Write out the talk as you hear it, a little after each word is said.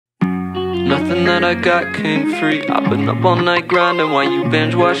Nothing that I got came free. I've been up all night grinding while you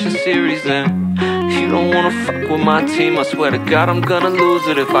binge watching series, and you don't wanna fuck with my team. I swear to God I'm gonna lose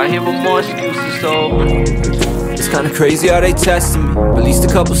it if I hear one more excuse. It's over. It's kinda crazy how they testing me. Released a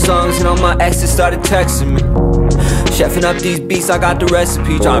couple songs and all my exes started texting me. Chefing up these beats, I got the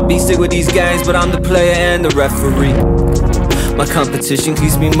recipe. Tryna be sick with these gangs, but I'm the player and the referee. My competition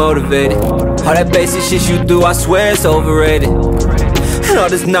keeps me motivated. All that basic shit you do, I swear it's overrated. And all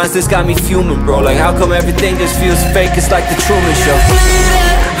this nonsense got me fuming, bro. Like how come everything just feels fake? It's like the Truman Show.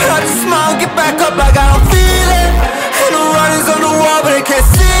 I just smile, get back up like I don't feel it. And the writings on the wall, but they can't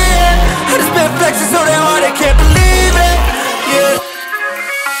see it. I just been flexing so damn hard, they can't believe it. Yeah.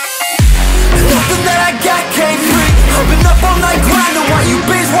 Nothing that I got came free. I've been up all night grinding while you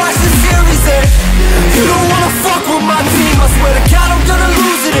binge watch the series, and you don't wanna fuck with my team. I swear to God I'm gonna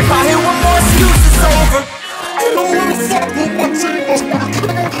lose it if I hear one more excuse. It's over. You don't wanna fuck with my team. I swear to God I'm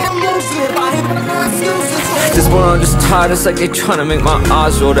gonna lose it if I hear one more excuse. This one I'm just tired, it's like they tryna make my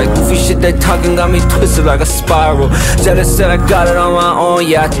eyes roll. That goofy shit they talking got me twisted like a spiral. Jealous said I got it on my own,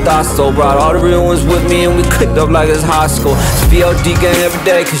 yeah I thought so. Brought all the real ones with me and we clicked up like it's high school. It's VOD gang every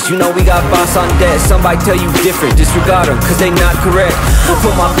day, cause you know we got boss on deck. Somebody tell you different, disregard them, cause they not correct. I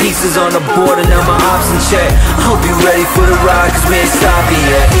put my pieces on the board and now my ops in check. I hope you ready for the ride, cause we ain't stopping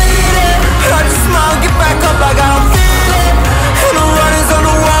yet. I just smile, get back up like I don't feel it. And the writings on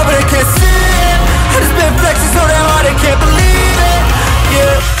the wall, but they can't see it. I just been flexing so damn hard, they can't believe it.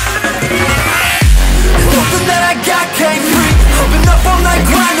 Yeah. Nothing that I got came free. I've been up all night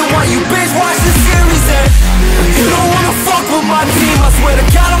grinding while you binge watch the series, and you don't wanna fuck with my team. I swear to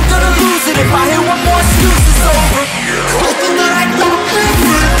God I'm gonna lose it if I hear one more excuse. It's over. Nothing that I got came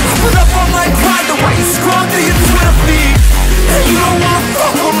free. I've been up all night grinding while you scroll through your Twitter feed, and you don't wanna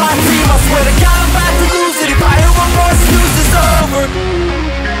fuck with my team. I swear to God I'm about to lose it if I hear one more excuse. It's over.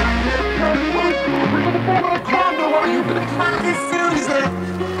 You've been fighting series, and